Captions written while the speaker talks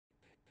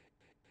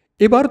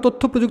এবার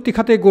তথ্য প্রযুক্তি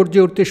খাতে গর্জে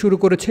উঠতে শুরু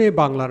করেছে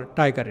বাংলার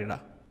টাইগারেরা।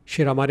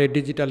 সেরামানের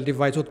ডিজিটাল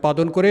ডিভাইস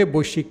উৎপাদন করে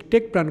বৈশ্বিক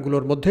টেক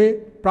ব্র্যান্ডগুলোর মধ্যে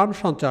প্রাণ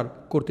সঞ্চার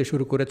করতে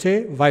শুরু করেছে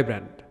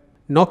ভাইব্র্যান্ড।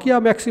 নকিয়া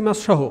ম্যাক্সিমাস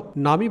সহ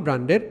নামী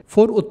ব্র্যান্ডের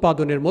ফোন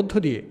উৎপাদনের মধ্য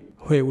দিয়ে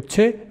হয়ে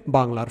উঠছে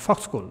বাংলার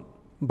ফক্সকন।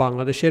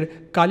 বাংলাদেশের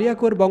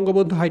কালিয়াকৈর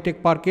বঙ্গবন্ধু হাইটেক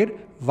পার্কের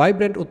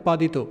ভাইব্র্যান্ড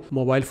উৎপাদিত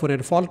মোবাইল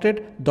ফোনের ফল্ট রেট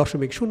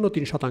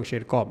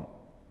 0.03% কম।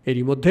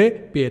 এরই মধ্যে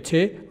পেয়েছে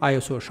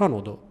আইএসও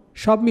সনদও।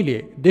 সব মিলিয়ে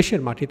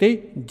দেশের মাটিতেই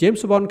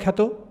জেমস বন্ড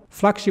খ্যাত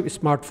ফ্ল্যাগশিপ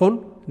স্মার্টফোন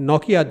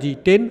নকিয়া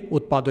G10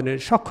 উৎপাদনের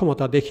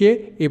সক্ষমতা দেখিয়ে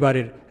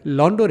এবারের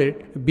লন্ডনের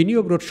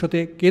বিনিয়োগ রোড শোতে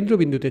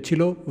কেন্দ্রবিন্দুতে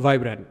ছিল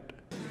ভাইব্র্যান্ড।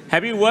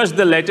 Have you watched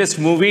the latest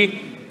movie,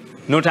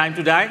 No Time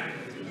to Die?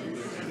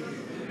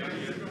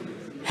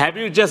 Have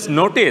you just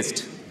noticed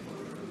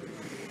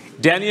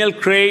Daniel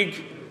Craig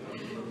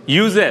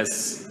uses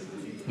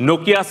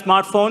Nokia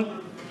smartphone?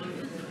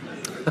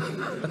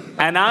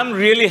 And I'm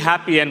really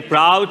happy and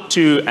proud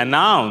to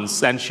announce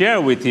and share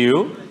with you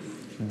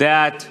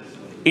that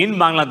in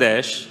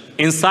Bangladesh,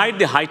 inside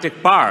the high-tech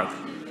park,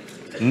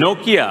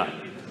 Nokia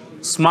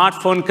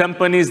smartphone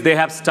companies, they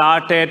have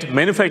started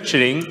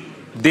manufacturing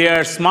their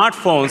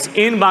smartphones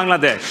in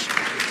Bangladesh.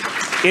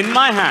 In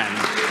my hand,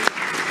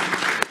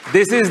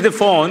 this is the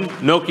phone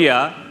Nokia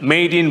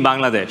made in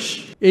Bangladesh.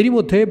 এরই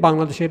মধ্যে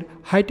বাংলাদেশের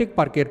hi tech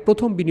পার্কের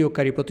প্রথম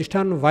বিনিয়োগকারী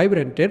প্রতিষ্ঠান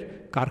ভাইব্র্যান্টের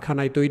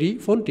কারখানায় তৈরি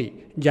ফোনটি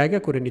জায়গা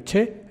করে নিচ্ছে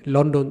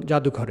লন্ডন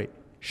জাদুঘরে।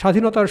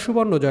 স্বাধীনতার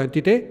সুবর্ণ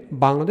জয়ন্তীতে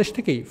বাংলাদেশ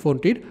থেকেই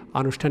ফোনটির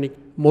আনুষ্ঠানিক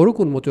মোড়ক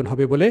উন্মোচন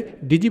হবে বলে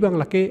ডিজি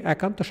বাংলাকে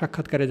একান্ত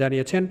সাক্ষাৎকারে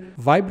জানিয়েছেন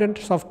ভাইব্র্যান্ট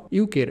সফট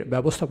ইউকের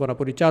ব্যবস্থাপনা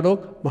পরিচালক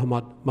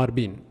Mohammad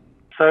Marvin.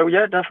 So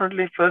yeah,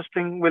 definitely first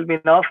thing will be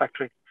in our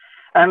factory.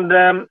 And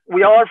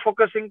we are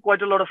focusing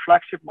quite a lot of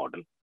flagship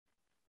model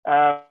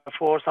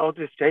for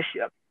Southeast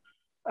Asia.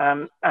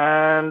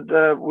 And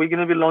we're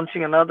going to be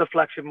launching another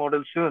flagship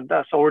model soon.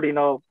 That's already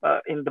now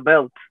in the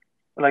belt.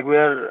 Like we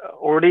are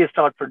already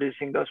start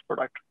producing those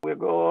products. We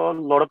go,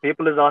 a lot of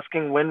people is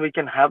asking when we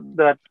can have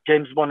that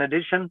James Bond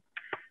edition.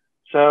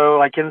 So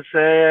I can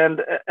say and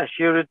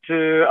assure it to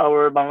our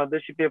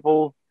Bangladeshi people,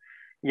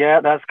 yeah,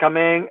 that's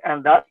coming. And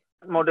that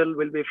model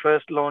will be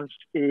first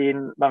launched in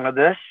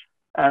Bangladesh.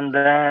 And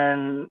then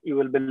it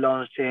will be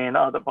launched in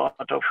other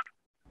part of.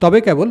 তবে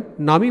কেবল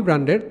নামী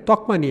ব্র্যান্ডের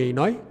তকমা নিয়েই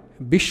নয়,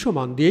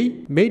 বিশ্বমান দিয়েই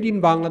made in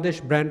Bangladesh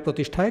brand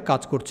প্রতিষ্ঠায়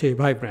কাজ করছে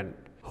ভাইব্র্যান্ড।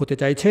 হতে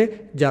চাইছে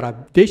যারা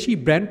দেশি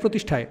ব্র্যান্ড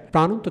প্রতিষ্ঠায়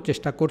প্রাণান্ত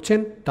চেষ্টা করছেন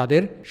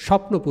তাদের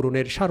স্বপ্ন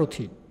পূরণের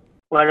সারথি।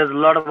 Whereas a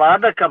lot of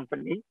other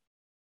companies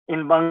in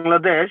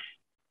Bangladesh,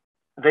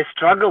 they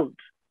struggled.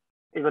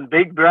 Even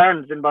big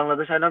brands in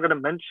Bangladesh, I'm not going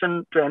to mention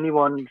to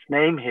anyone's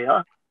name here,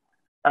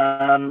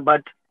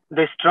 but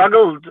they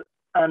struggled,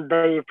 and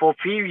they for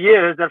a few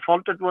years their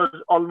fault rate was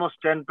almost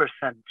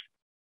 10%.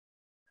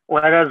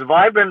 Whereas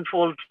Vibrant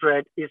fault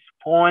rate is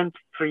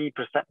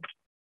 0.3%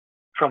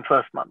 from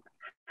first month.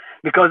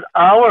 Because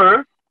our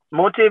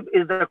motive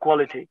is the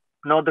quality,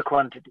 not the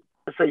quantity.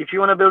 So if you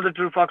want to build a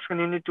true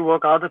Foxconn, you need to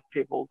work with other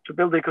people to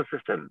build the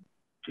ecosystem.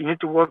 You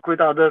need to work with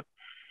other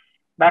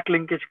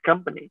backlinkage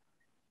company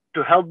to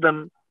help them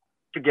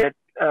to get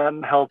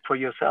help for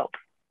yourself.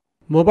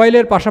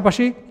 মোবাইলের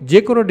পাশাপাশি যে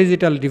কোনো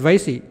digital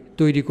ডিভাইসই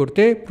তৈরি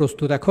করতে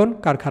প্রস্তুত এখন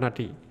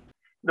কারখানাটি।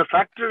 The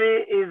factory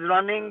is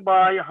running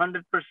by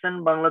 100%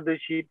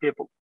 Bangladeshi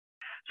people.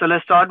 So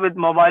let's start with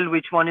mobile,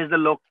 which one is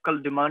the local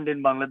demand in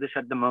Bangladesh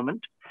at the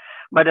moment.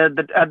 But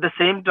at the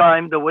same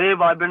time, the way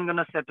Vibrant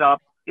going to set up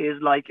is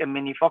like a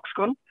mini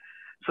Foxconn,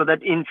 so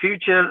that in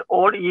future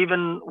or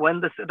even when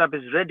the setup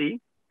is ready,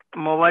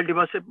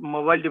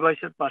 mobile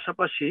devices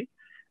পাশাপাশি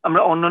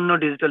আমরা অন্যান্য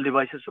digital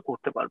ডিভাইসেসও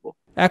করতে পারবো।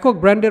 একক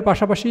ব্র্যান্ডের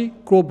পাশাপাশি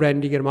ক্রো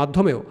branding এর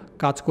মাধ্যমেও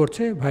কাজ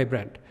করছে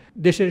ভাইব্র্যান্ড।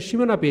 দেশের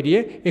সীমানা পেরিয়ে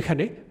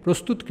এখানে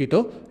প্রস্তুতকৃত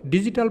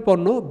ডিজিটাল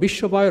পণ্য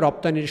বিশ্বময়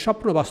রপ্তানির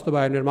স্বপ্ন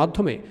বাস্তবায়নের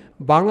মাধ্যমে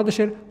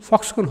বাংলাদেশের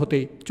ফক্সকন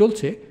হতেই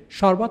চলছে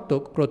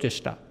সর্বাত্মক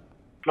প্রচেষ্টা।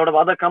 A lot of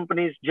other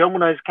companies,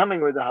 Jamuna is coming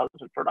with a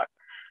household product.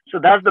 So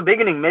that's the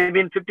beginning. Maybe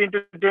in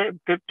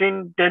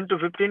 10 to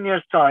 15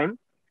 years time,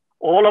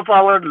 all of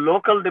our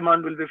local demand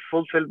will be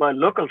fulfilled by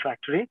local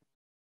factory.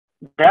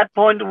 That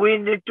point, we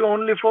need to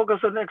only focus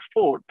on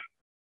export,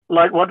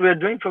 like what we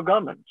are doing for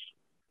garments.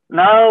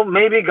 Now,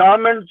 maybe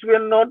garments, we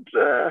are not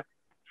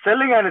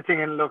selling anything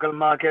in local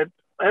market.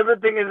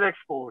 Everything is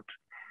export,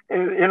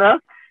 you know.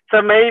 So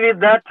maybe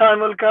that time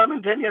will come in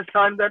 10 years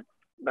time that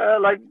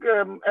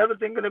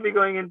everything going to be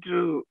going into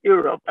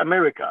Europe,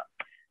 America.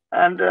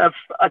 And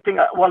I think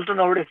Walton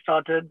already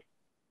started.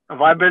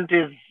 Vibrant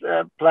is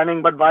planning,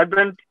 but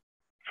Vibrant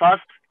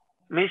first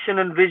mission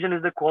and vision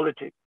is the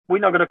quality.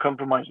 We're not going to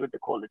compromise with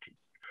the quality.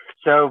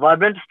 So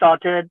Vibrant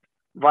started.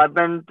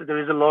 Vibrant,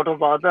 there is a lot of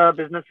other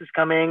businesses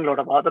coming, a lot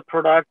of other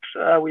products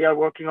we are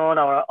working on.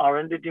 Our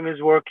R&D team is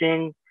working.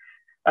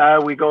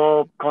 We go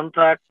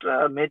contract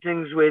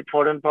meetings with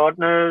foreign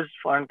partners,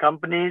 foreign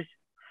companies.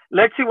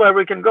 Let's see where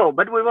we can go.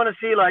 But we want to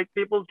see like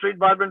people treat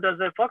Vibrant as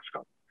their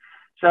Foxconn.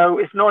 So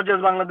it's not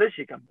just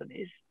Bangladeshi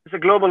companies. It's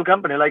a global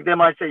company. Like they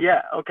might say,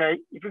 yeah, okay,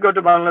 if you go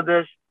to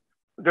Bangladesh,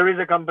 there is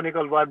a company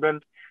called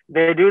Vibrant.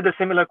 they do the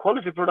similar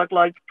quality product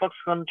like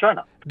Foxconn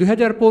China.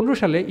 2015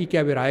 সালে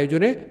ইক্যাবের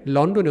আয়োজনে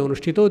লন্ডনে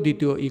অনুষ্ঠিত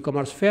দ্বিতীয়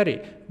e-commerce ফেয়ারে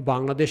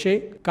বাংলাদেশে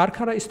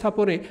কারখানা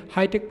স্থাপনে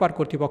hi tech park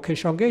কর্তৃপক্ষের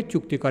সঙ্গে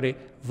চুক্তি করে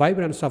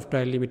ভাইব্র্যান্ট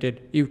সফটওয়্যার লিমিটেড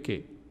ইউকে।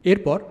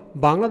 এরপর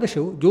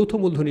বাংলাদেশেও যৌথ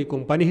মূলধনী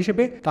কোম্পানি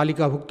হিসেবে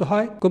তালিকাভুক্ত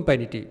হয়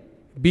কোম্পানিটি।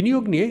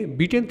 বিনিয়োগ নিয়ে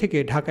ব্রিটেন থেকে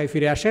ঢাকায়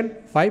ফিরে আসেন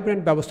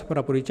ভাইব্র্যান্ট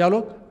ব্যবস্থাপনা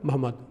পরিচালক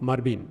মোহাম্মদ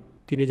মারবিন।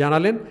 তিনি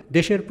জানালেন,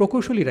 দেশের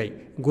প্রকৌশলীরাই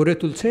গড়ে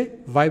তুলছে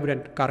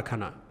ভাইব্র্যান্ট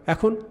কারখানা,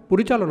 এখন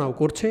পরিচালনাও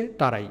করছে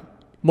তারাই।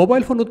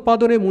 মোবাইল ফোন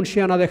উৎপাদনে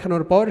মুনশিয়ানা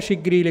দেখানোর পর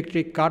শিগগিরই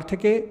ইলেকট্রিক কার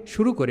থেকে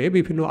শুরু করে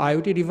বিভিন্ন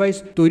আইওটি ডিভাইস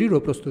তৈরিরও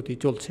প্রস্তুতি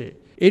চলছে।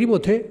 এরই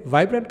মধ্যে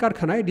ভাইব্র্যান্ট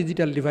কারখানায়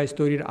ডিজিটাল ডিভাইস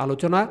তৈরির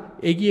আলোচনা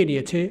এগিয়ে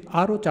নিয়েছে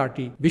আরও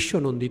 4টি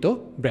বিশ্বনন্দিত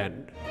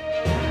ব্র্যান্ড।